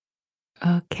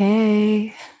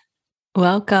Okay.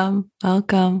 Welcome,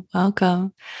 welcome,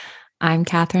 welcome. I'm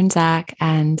Catherine Zach,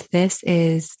 and this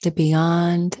is the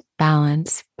Beyond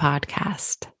Balance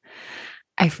podcast.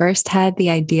 I first had the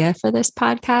idea for this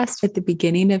podcast at the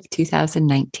beginning of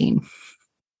 2019.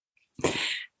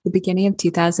 The beginning of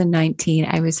 2019,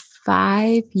 I was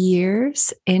 5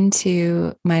 years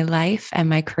into my life and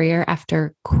my career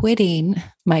after quitting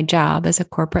my job as a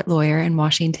corporate lawyer in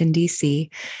Washington, D.C.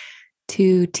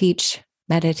 to teach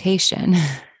meditation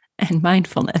and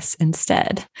mindfulness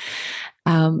instead.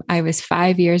 I was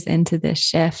 5 years into this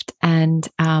shift, and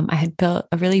I had built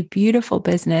a really beautiful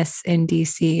business in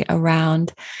DC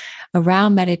around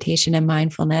meditation and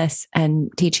mindfulness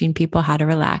and teaching people how to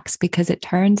relax, because it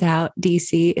turns out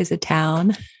DC is a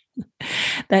town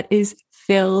that is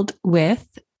filled with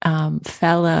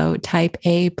fellow type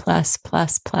A plus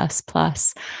plus plus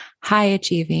plus high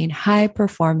achieving, high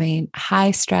performing, high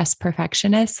stress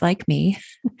perfectionists like me,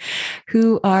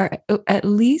 who are at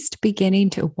least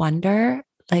beginning to wonder,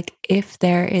 like, if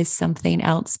there is something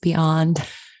else beyond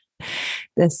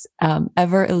this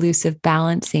ever elusive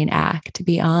balancing act,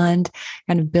 beyond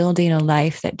kind of building a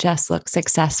life that just looks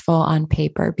successful on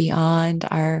paper, beyond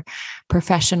our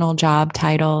professional job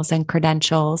titles and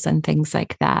credentials and things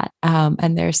like that.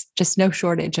 And there's just no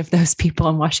shortage of those people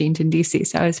in Washington, D.C.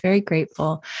 So I was very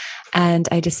grateful. And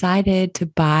I decided to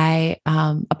buy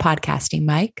a podcasting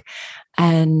mic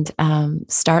and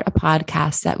start a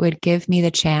podcast that would give me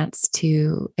the chance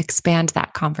to expand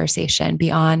that conversation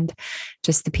beyond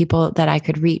just the people that I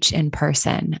could reach in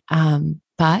person.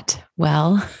 But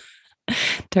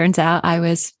turns out I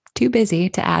was too busy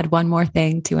to add one more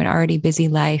thing to an already busy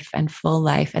life and full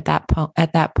life at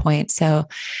that point. So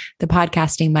the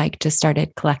podcasting mic just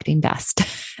started collecting dust,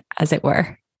 as it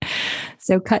were.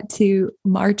 So cut to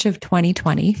March of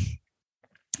 2020.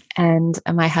 And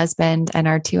my husband and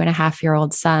our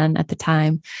 2.5-year-old son at the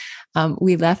time,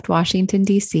 we left Washington,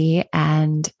 D.C.,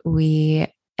 and we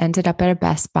ended up at a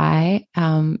Best Buy.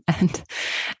 And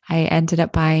I ended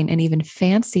up buying an even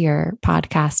fancier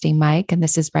podcasting mic. And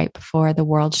this is right before the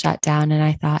world shut down. And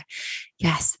I thought,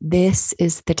 yes, this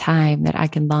is the time that I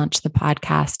can launch the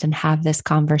podcast and have this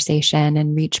conversation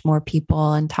and reach more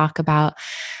people and talk about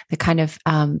the kind of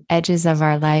edges of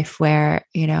our life where,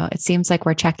 it seems like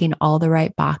we're checking all the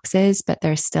right boxes, but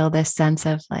there's still this sense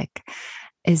of like,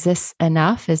 is this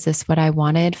enough? Is this what I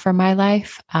wanted for my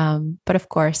life? But of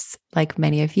course, like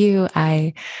many of you,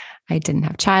 I didn't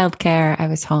have childcare. I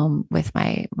was home with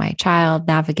my child,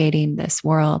 navigating this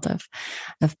world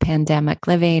of pandemic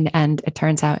living. And it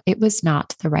turns out it was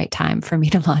not the right time for me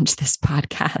to launch this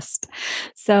podcast.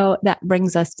 So that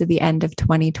brings us to the end of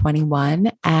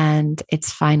 2021, and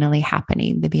it's finally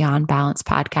happening. The Beyond Balance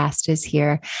podcast is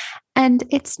here. And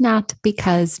it's not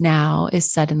because now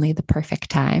is suddenly the perfect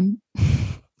time.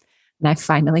 And I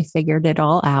finally figured it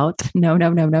all out. No,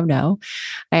 no, no, no, no.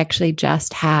 I actually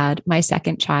just had my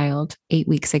second child 8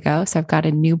 weeks ago. So I've got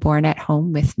a newborn at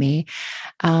home with me.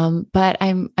 But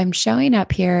I'm showing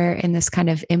up here in this kind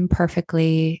of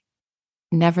imperfectly,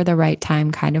 never the right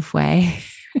time kind of way.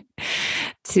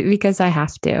 Because I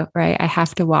have to, right? I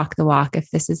have to walk the walk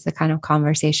if this is the kind of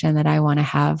conversation that I want to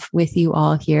have with you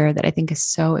all here, that I think is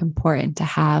so important to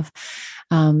have.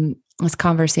 This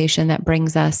conversation that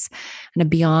brings us kind of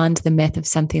beyond the myth of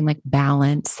something like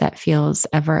balance that feels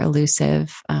ever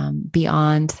elusive,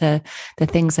 beyond the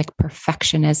things like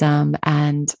perfectionism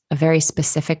and a very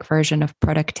specific version of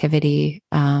productivity,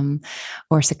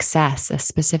 or success, a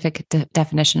specific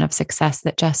definition of success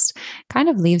that just kind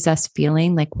of leaves us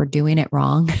feeling like we're doing it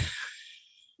wrong.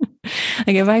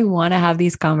 Like, if I want to have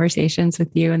these conversations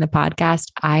with you in the podcast,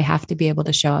 I have to be able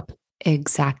to show up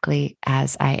exactly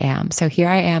as I am. So here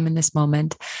I am in this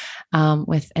moment,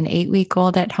 with an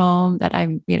 8-week-old at home that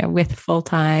I'm, with full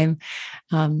time,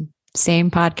 same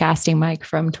podcasting mic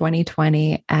from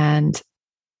 2020, and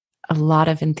a lot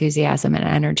of enthusiasm and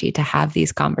energy to have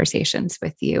these conversations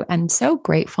with you. And so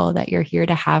grateful that you're here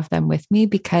to have them with me,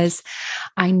 because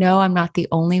I know I'm not the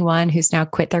only one who's now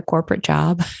quit their corporate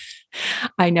job.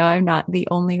 I know I'm not the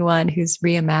only one who's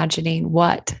reimagining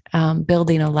what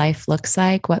building a life looks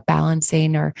like, what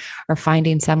balancing or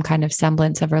finding some kind of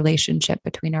semblance of relationship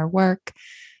between our work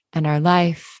and our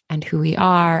life and who we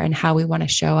are and how we want to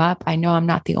show up. I know I'm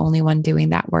not the only one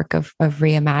doing that work of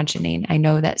reimagining. I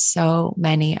know that so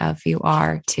many of you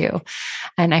are too.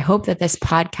 And I hope that this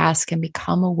podcast can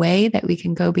become a way that we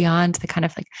can go beyond the kind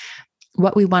of like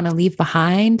what we want to leave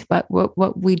behind, but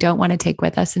what we don't want to take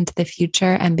with us into the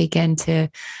future, and begin to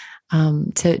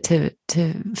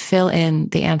fill in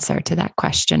the answer to that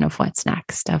question of what's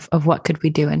next, of what could we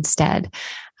do instead.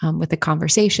 with the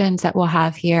conversations that we'll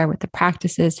have here, with the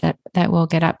practices that we'll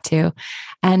get up to.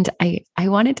 And I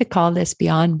wanted to call this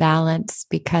Beyond Balance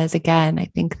because, again, I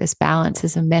think this balance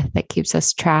is a myth that keeps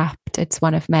us trapped. It's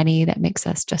one of many that makes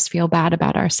us just feel bad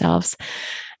about ourselves.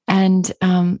 And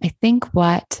I think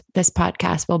what this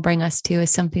podcast will bring us to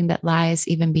is something that lies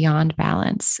even beyond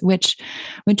balance, which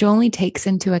only takes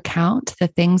into account the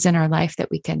things in our life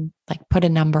that we can like put a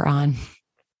number on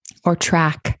or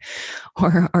track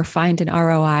or find an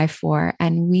ROI for.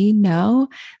 And we know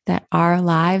that our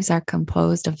lives are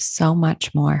composed of so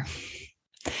much more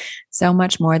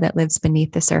that lives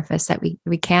beneath the surface that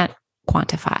we can't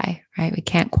quantify, right? We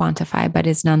can't quantify, but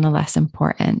is nonetheless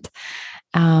important.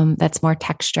 That's more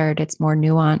textured, it's more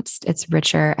nuanced, it's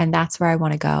richer. And that's where I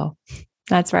want to go.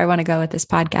 That's where I want to go with this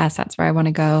podcast. That's where I want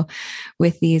to go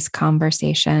with these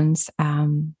conversations,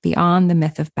 beyond the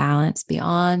myth of balance,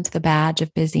 beyond the badge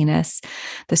of busyness,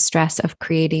 the stress of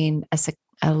creating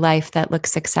a life that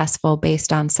looks successful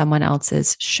based on someone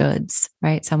else's shoulds,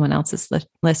 right? Someone else's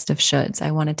list of shoulds.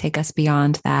 I want to take us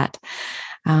beyond that.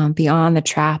 Beyond the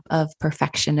trap of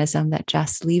perfectionism that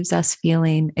just leaves us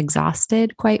feeling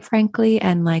exhausted, quite frankly,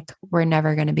 and like we're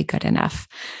never going to be good enough.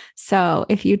 So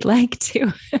if you'd like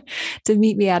to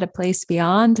meet me at a place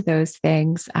beyond those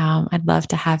things, I'd love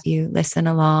to have you listen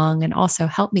along and also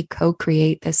help me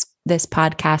co-create this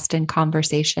podcast and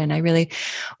conversation. I really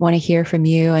want to hear from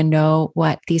you and know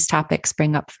what these topics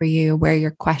bring up for you, where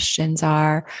your questions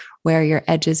are, where your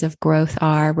edges of growth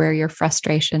are, where your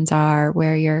frustrations are,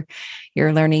 where you're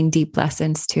learning deep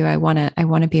lessons too. I want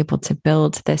to be able to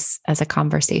build this as a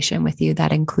conversation with you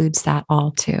that includes that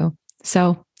all too.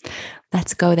 So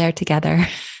let's go there together.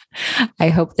 I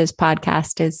hope this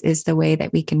podcast is the way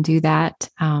that we can do that.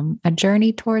 A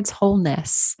journey towards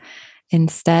wholeness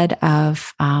instead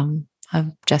of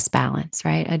just balance,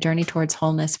 right? A journey towards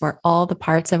wholeness where all the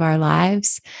parts of our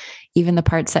lives, even the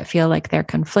parts that feel like they're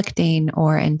conflicting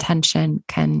or in tension,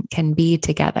 can be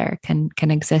together, can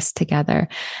exist together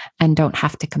and don't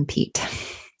have to compete,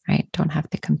 right? Don't have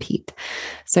to compete.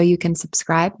 So you can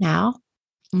subscribe now.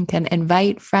 You can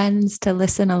invite friends to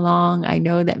listen along. I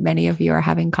know that many of you are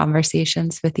having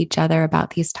conversations with each other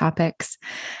about these topics.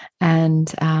 And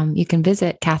you can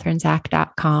visit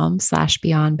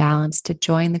katherinezak.com/beyondbalance to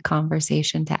join the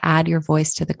conversation, to add your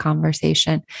voice to the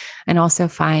conversation, and also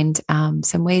find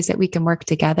some ways that we can work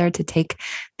together to take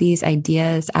these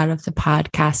ideas out of the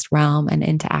podcast realm and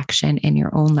into action in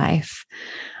your own life.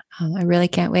 I really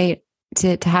can't wait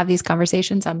to have these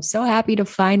conversations. I'm so happy to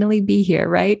finally be here,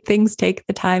 right? Things take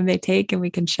the time they take and we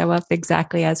can show up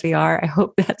exactly as we are. I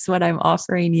hope that's what I'm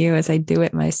offering you as I do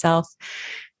it myself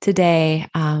today.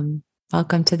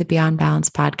 Welcome to the Beyond Balance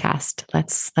podcast.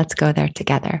 Let's go there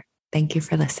together. Thank you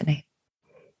for listening.